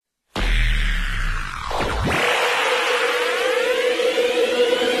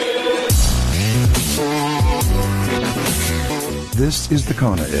This is the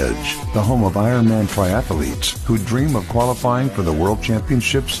Kona Edge, the home of Ironman triathletes who dream of qualifying for the World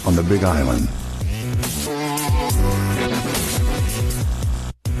Championships on the Big Island.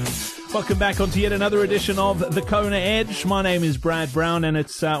 Welcome back onto yet another edition of the Kona Edge. My name is Brad Brown, and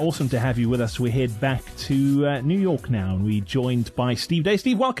it's awesome to have you with us. We head back to New York now, and we're joined by Steve Day.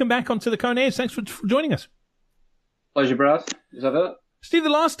 Steve, welcome back onto the Kona Edge. Thanks for joining us. Pleasure, Brad. Is that it? Steve,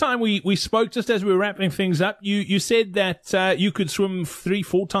 the last time we spoke, just as we were wrapping things up, you said that you could swim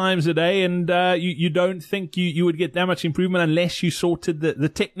 3-4 times a day, and you don't think you would get that much improvement unless you sorted the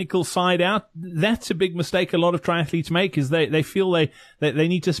technical side out. That's a big mistake a lot of triathletes make, is they feel they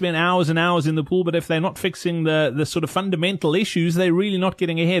need to spend hours and hours in the pool, but if they're not fixing the sort of fundamental issues, they're really not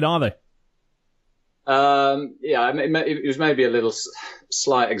getting ahead, are they? Yeah, it was maybe a little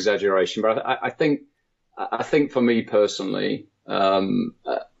slight exaggeration, but I think for me personally,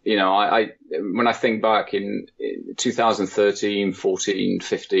 you know, when I think back in 2013, 14,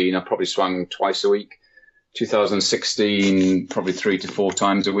 15, I probably swam twice a week. 2016, probably 3 to 4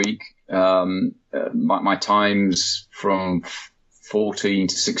 times a week. My times from 14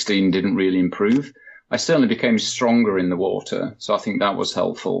 to 16 didn't really improve. I certainly became stronger in the water, so I think that was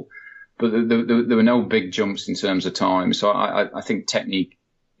helpful. But there were no big jumps in terms of time. So I think technique,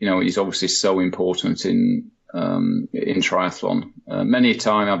 you know, is obviously so important in triathlon. Many a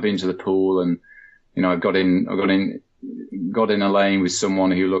time I've been to the pool and, you know, I've got in a lane with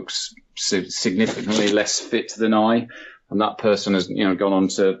someone who looks significantly less fit than I, and that person has, you know, gone on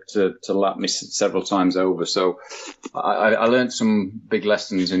to lap me several times over. So I learned some big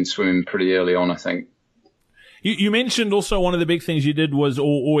lessons in swimming pretty early on, I think. You mentioned also one of the big things you did was,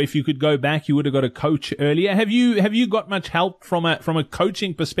 or if you could go back, you would have got a coach earlier. Have you got much help from a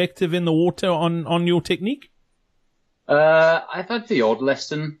coaching perspective in the water on your technique? I've had the odd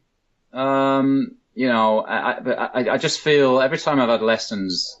lesson. You know, I just feel every time I've had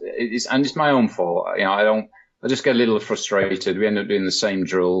lessons, it's my own fault. You know, I just get a little frustrated. We end up doing the same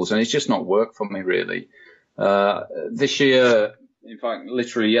drills, and it's just not worked for me really. This year, in fact,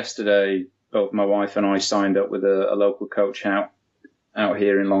 literally yesterday, both my wife and I signed up with a local coach out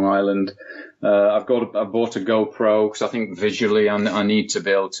here in Long Island. I bought a GoPro because I think visually I need to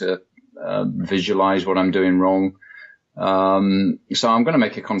be able to visualize what I'm doing wrong. So I'm going to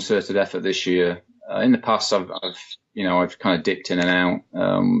make a concerted effort this year. In the past, I've kind of dipped in and out,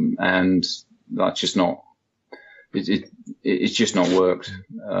 and that's just not. It's just not worked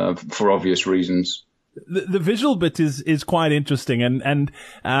for obvious reasons. The visual bit is quite interesting, and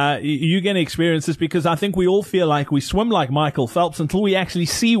you're going to experience this because I think we all feel like we swim like Michael Phelps until we actually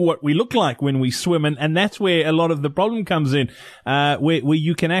see what we look like when we swim, and that's where a lot of the problem comes in, where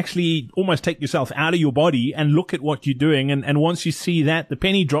you can actually almost take yourself out of your body and look at what you're doing, and once you see that, the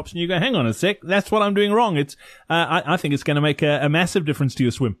penny drops, and you go, hang on a sec, that's what I'm doing wrong. It's I think it's going to make a massive difference to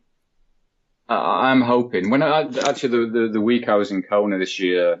your swim. I'm hoping. When the week I was in Kona this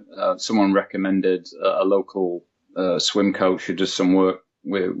year, someone recommended a local swim coach who does some work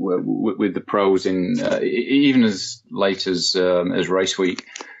with the pros in even as late as race week.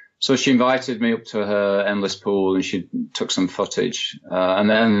 So she invited me up to her endless pool, and she took some footage. And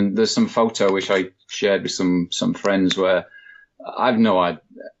then there's some photo which I shared with some friends where I've no idea.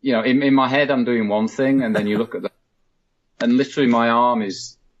 You know, in my head I'm doing one thing, and then you look at and literally my arm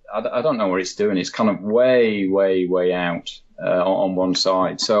is. I don't know what it's doing. It's kind of way, way, way out on one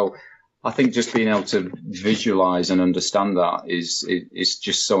side. So I think just being able to visualize and understand that is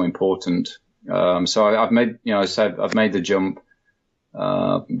just so important. So I've made, you know, I've made the jump,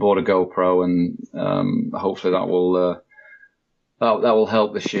 bought a GoPro, and hopefully that will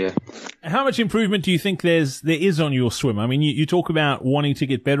help this year. How much improvement do you think there is on your swim? I mean, you talk about wanting to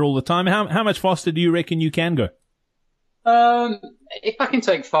get better all the time. How much faster do you reckon you can go? If I can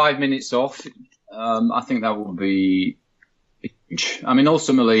take 5 minutes off, I think that would be huge. I mean,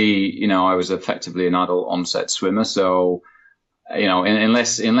 ultimately, you know, I was effectively an adult onset swimmer. So, you know,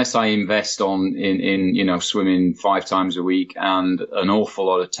 unless I invest in, you know, swimming 5 times a week and an awful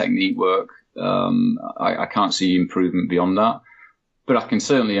lot of technique work, I can't see improvement beyond that. But I can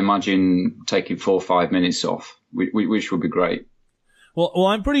certainly imagine taking 4 or 5 minutes off, which would be great. Well,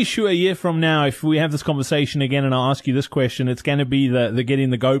 I'm pretty sure a year from now, if we have this conversation again and I ask you this question, it's going to be the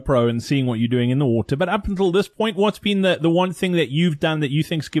getting the GoPro and seeing what you're doing in the water. But up until this point, what's been the one thing that you've done that you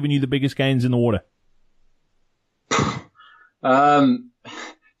think's given you the biggest gains in the water?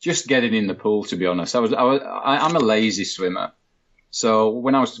 Just getting in the pool, to be honest. I'm a lazy swimmer. So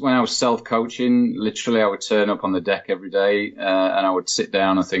when I was self-coaching, literally I would turn up on the deck every day, and I would sit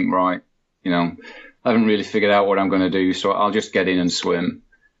down and think, right, you know, I haven't really figured out what I'm going to do, so I'll just get in and swim.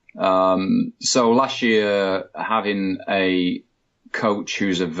 So last year, having a coach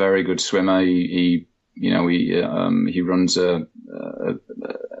who's a very good swimmer. He runs a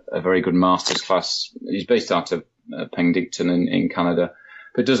very good masters class. He's based out of Penticton in Canada,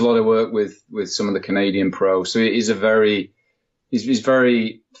 but does a lot of work with some of the Canadian pros. So he's very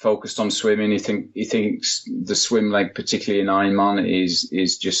focused on swimming. He thinks the swim leg, particularly in Ironman,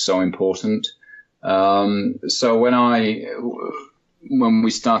 is just so important. So when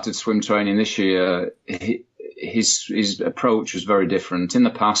we started swim training this year, his approach was very different. In the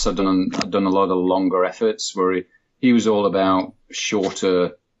past, I've done a lot of longer efforts where he was all about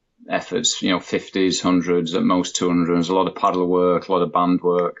shorter efforts, 50s, 100s, at most 200s, a lot of paddle work, a lot of band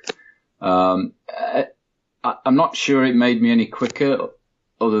work. I'm not sure it made me any quicker,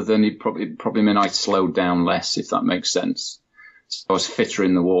 other than it probably meant I slowed down less, if that makes sense. So I was fitter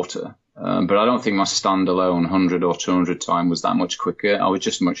in the water. But I don't think my standalone 100 or 200 time was that much quicker. I was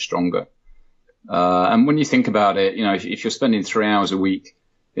just much stronger. And when you think about it, if you're spending 3 hours a week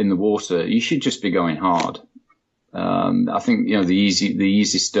in the water, you should just be going hard. I think, the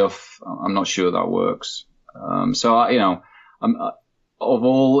easy stuff, I'm not sure that works. So of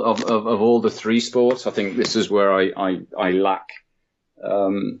all the three sports, I think this is where I lack,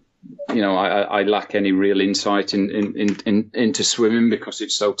 I lack any real insight into swimming because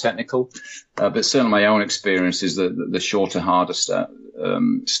it's so technical. But certainly my own experience is that the shorter, harder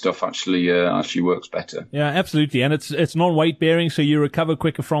stuff actually works better. Yeah, absolutely. And it's non-weight bearing, so you recover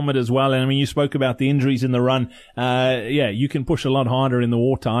quicker from it as well. And I mean, you spoke about the injuries in the run. You can push a lot harder in the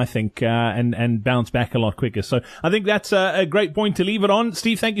water, I think, and bounce back a lot quicker. So I think that's a great point to leave it on.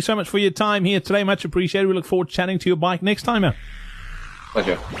 Steve, thank you so much for your time here today. Much appreciated. We look forward to chatting to your bike next time out.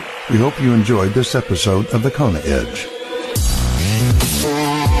 Pleasure. We hope you enjoyed this episode of the Kona Edge.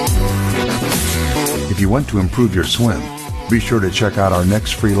 If you want to improve your swim, be sure to check out our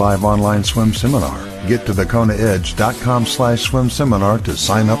next free live online swim seminar. Get to thekonaedge.com/swim seminar to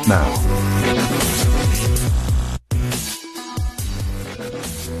sign up now.